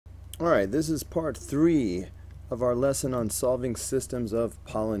Alright, this is part 3 of our lesson on solving systems of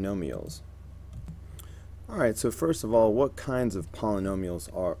polynomials. Alright, so first of all, what kinds of polynomials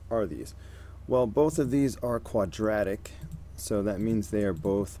are these? Well, both of these are quadratic, so that means they are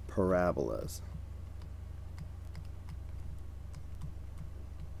both parabolas.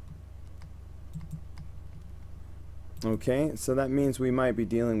 Okay, so that means we might be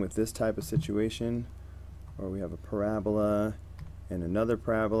dealing with this type of situation, where we have a parabola and another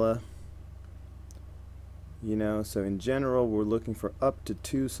parabola. You know, so in general we're looking for up to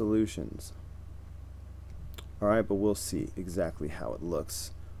 2 solutions. Alright, but we'll see exactly how it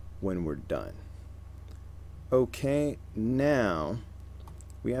looks when we're done. Okay, now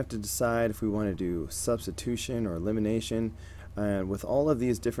we have to decide if we want to do substitution or elimination. And with all of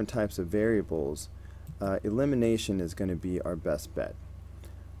these different types of variables, elimination is going to be our best bet.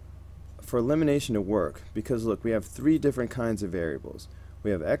 For elimination to work, because look, we have 3 different kinds of variables.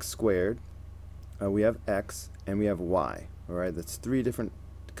 We have x squared, we have x, and we have y. Alright, that's 3 different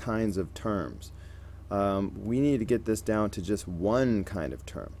kinds of terms. We need to get this down to just one kind of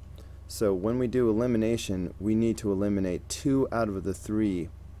term. So when we do elimination, we need to eliminate 2 out of the 3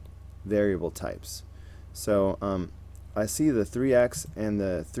 variable types. So I see the 3x and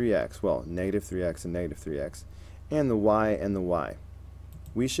the 3x, well, negative 3x and negative 3x, and the y and the y.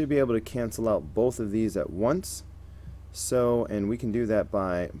 We should be able to cancel out both of these at once. So, and we can do that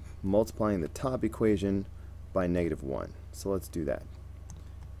by multiplying the top equation by negative 1. So let's do that.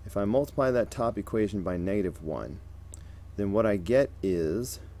 If I multiply that top equation by negative 1, then what I get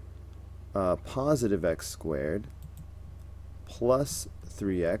is positive x squared plus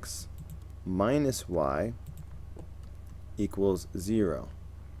 3x minus y equals 0.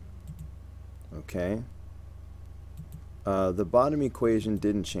 Okay? The bottom equation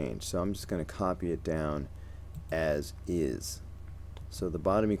didn't change, so I'm just going to copy it down as is. So the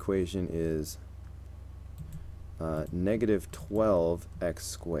bottom equation is negative 12x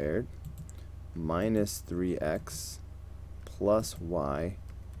squared minus 3x plus y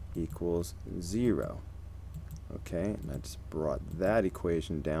equals 0. Okay, and I just brought that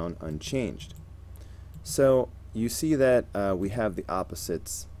equation down unchanged. So you see that we have the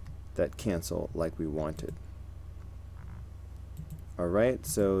opposites that cancel like we wanted. Alright,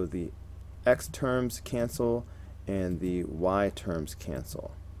 so the x terms cancel and the y terms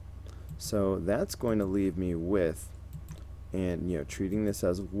cancel. So that's going to leave me with, and treating this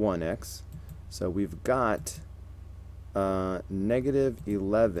as 1x, so we've got negative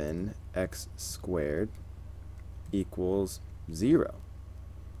 11x squared equals 0.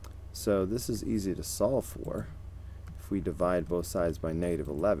 So this is easy to solve for. If we divide both sides by negative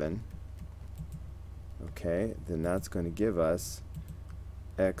 11, okay, then that's going to give us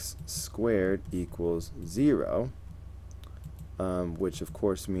x squared equals 0, which of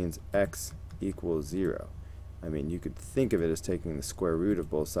course means x equals 0. I mean, you could think of it as taking the square root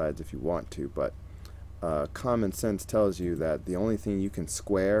of both sides if you want to, but common sense tells you that the only thing you can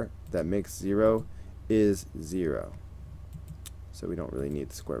square that makes 0 is 0. So we don't really need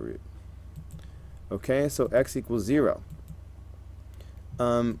the square root. Okay, so x equals 0.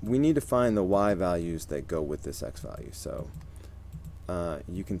 We need to find the y values that go with this x value. So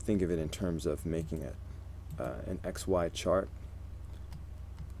you can think of it in terms of making an xy chart.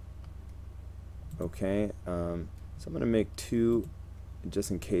 Okay, so I'm going to make 2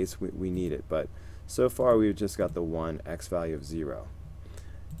 just in case we need it, but so far we've just got the one x value of 0.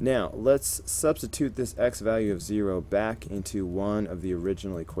 Now let's substitute this x value of 0 back into one of the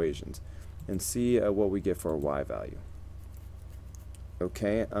original equations and see what we get for a y value.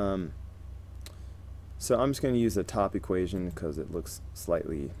 Okay, so I'm just going to use the top equation because it looks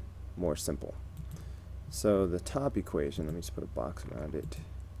slightly more simple. So the top equation, let me just put a box around it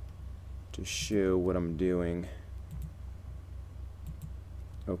to show what I'm doing.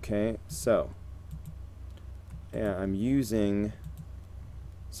 Okay, so yeah, I'm using,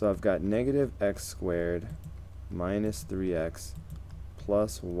 so I've got negative x squared minus 3x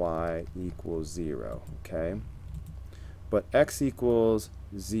plus y equals 0. Okay, but x equals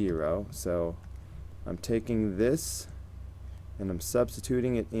 0, so I'm taking this and I'm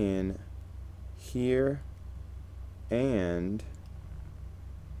substituting it in here and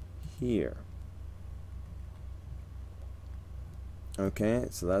here. Okay,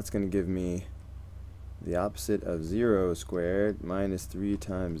 so that's going to give me the opposite of 0 squared minus 3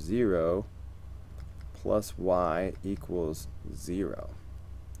 times 0 plus y equals 0.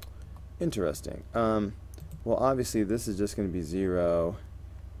 Interesting. Well, obviously this is just going to be 0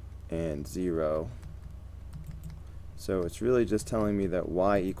 and 0. So it's really just telling me that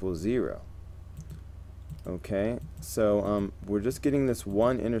y equals 0. Okay, so we're just getting this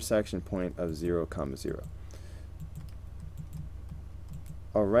one intersection point of 0, 0.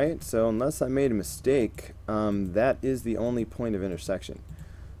 Alright, so unless I made a mistake, that is the only point of intersection.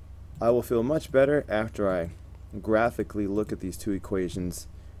 I will feel much better after I graphically look at these two equations,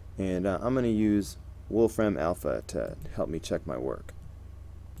 and I'm going to use Wolfram Alpha to help me check my work.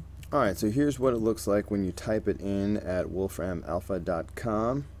 Alright, so here's what it looks like when you type it in at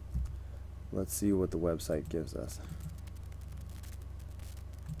wolframalpha.com. Let's see what the website gives us.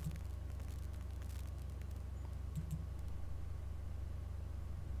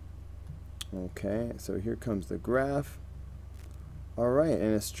 Okay, so here comes the graph. Alright,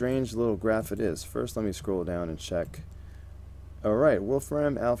 and a strange little graph it is. First, let me scroll down and check. Alright,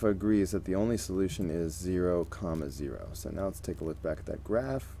 Wolfram Alpha agrees that the only solution is 0, 0. So now let's take a look back at that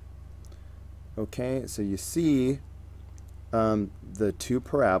graph. Okay, so you see the two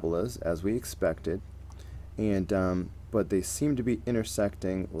parabolas as we expected, and but they seem to be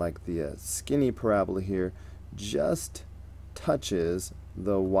intersecting, like the skinny parabola here just touches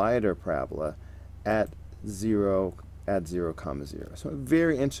the wider parabola at 0, 0, 0. So a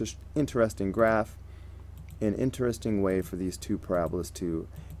very interesting graph, an interesting way for these two parabolas to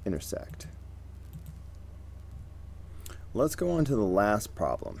intersect. Let's go on to the last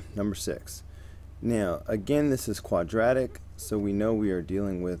problem, number 6. Now, again, this is quadratic, so we know we are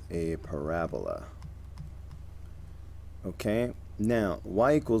dealing with a parabola. Okay, now,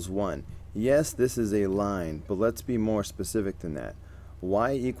 y equals 1. Yes, this is a line, but let's be more specific than that.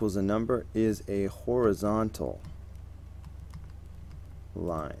 Y equals a number is a horizontal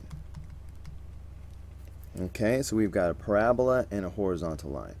line. Okay, so we've got a parabola and a horizontal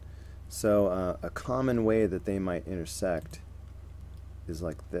line. So a common way that they might intersect is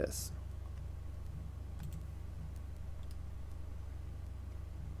like this.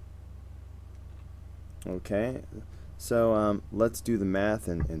 Okay, so let's do the math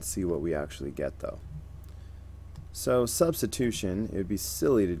and see what we actually get, though. So substitution, it would be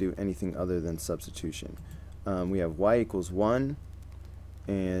silly to do anything other than substitution. We have y equals 1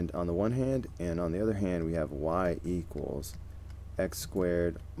 and on the one hand, and on the other hand we have y equals x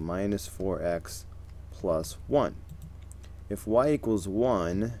squared minus 4x plus 1. If y equals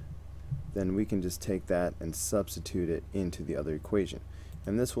 1, then we can just take that and substitute it into the other equation.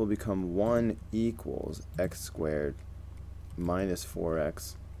 And this will become 1 equals x squared minus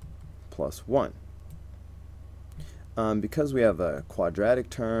 4x plus 1. Because we have a quadratic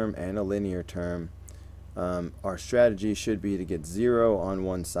term and a linear term, our strategy should be to get 0 on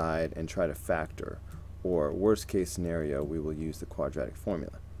one side and try to factor, or worst case scenario, we will use the quadratic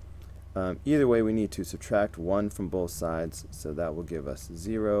formula. Either way, we need to subtract 1 from both sides, so that will give us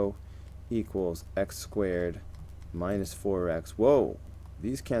 0 equals x squared minus 4x. Whoa!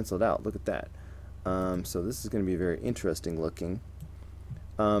 These canceled out. Look at that. So this is going to be very interesting looking.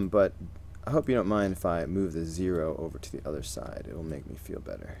 But I hope you don't mind if I move the 0 over to the other side. It will make me feel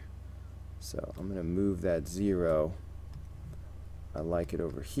better. So I'm going to move that 0. I like it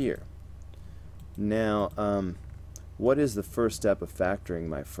over here. Now, what is the first step of factoring,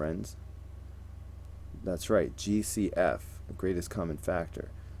 my friends? That's right, GCF, the greatest common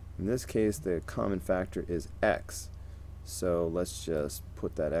factor. In this case, the common factor is x. So let's just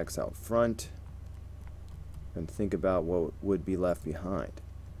put that x out front and think about what would be left behind.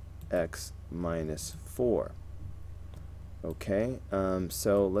 X minus 4. Okay,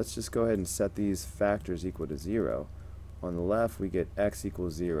 so let's just go ahead and set these factors equal to 0. On the left, we get x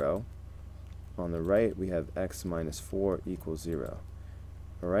equals 0. On the right, we have x minus 4 equals 0.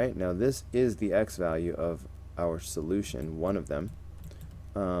 Alright, now this is the x value of our solution, one of them.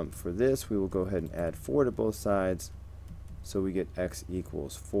 For this, we will go ahead and add 4 to both sides, so we get x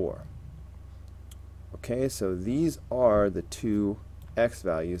equals 4. Okay, so these are the two x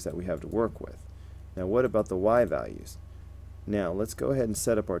values that we have to work with. Now what about the y values? Now let's go ahead and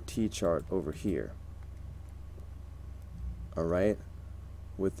set up our t-chart over here. Alright,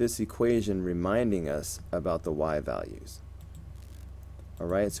 with this equation reminding us about the y values.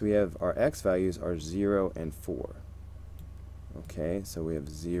 Alright, so we have our x values are 0 and 4. Okay, so we have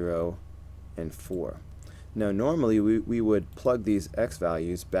 0 and 4. Now normally we would plug these x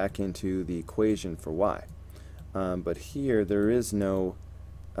values back into the equation for y. But here there is no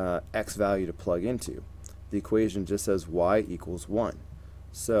x value to plug into. The equation just says y equals 1.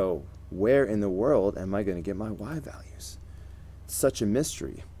 So where in the world am I going to get my y values? It's such a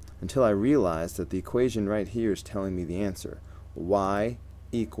mystery until I realized that the equation right here is telling me the answer. Y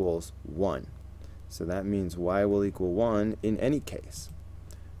equals 1. So that means y will equal 1 in any case.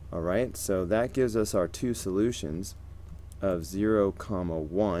 Alright, so that gives us our two solutions of 0,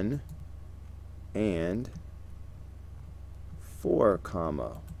 1 and 4,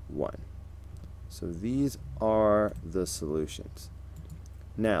 comma 1. So these are the solutions.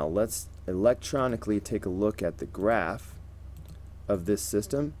 Now let's electronically take a look at the graph of this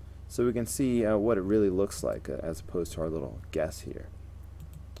system so we can see what it really looks like as opposed to our little guess here.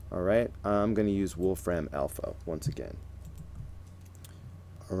 Alright, I'm going to use Wolfram Alpha once again.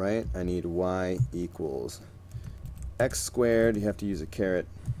 Alright, I need y equals x squared, you have to use a caret,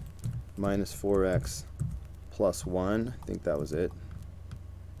 minus 4x plus 1, I think that was it,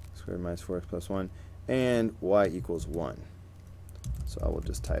 squared minus 4x plus 1, and y equals 1. So I will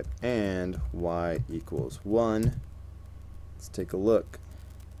just type and y equals 1. Let's take a look.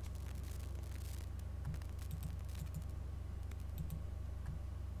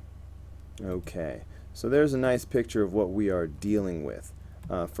 Okay, so there's a nice picture of what we are dealing with.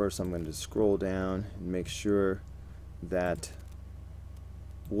 First I'm going to scroll down and make sure that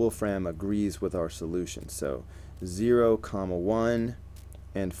Wolfram agrees with our solution. So 0, comma 1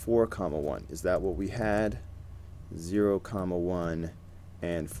 and 4, comma 1. Is that what we had? 0, comma 1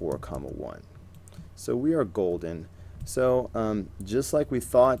 and 4, comma 1. So we are golden. So just like we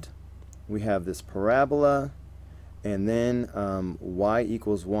thought, we have this parabola, and then y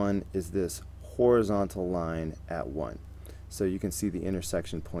equals 1 is this horizontal line at 1. So you can see the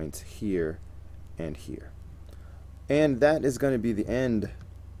intersection points here and here. And that is going to be the end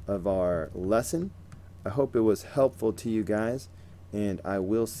of our lesson. I hope it was helpful to you guys, and I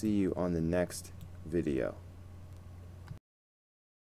will see you on the next video.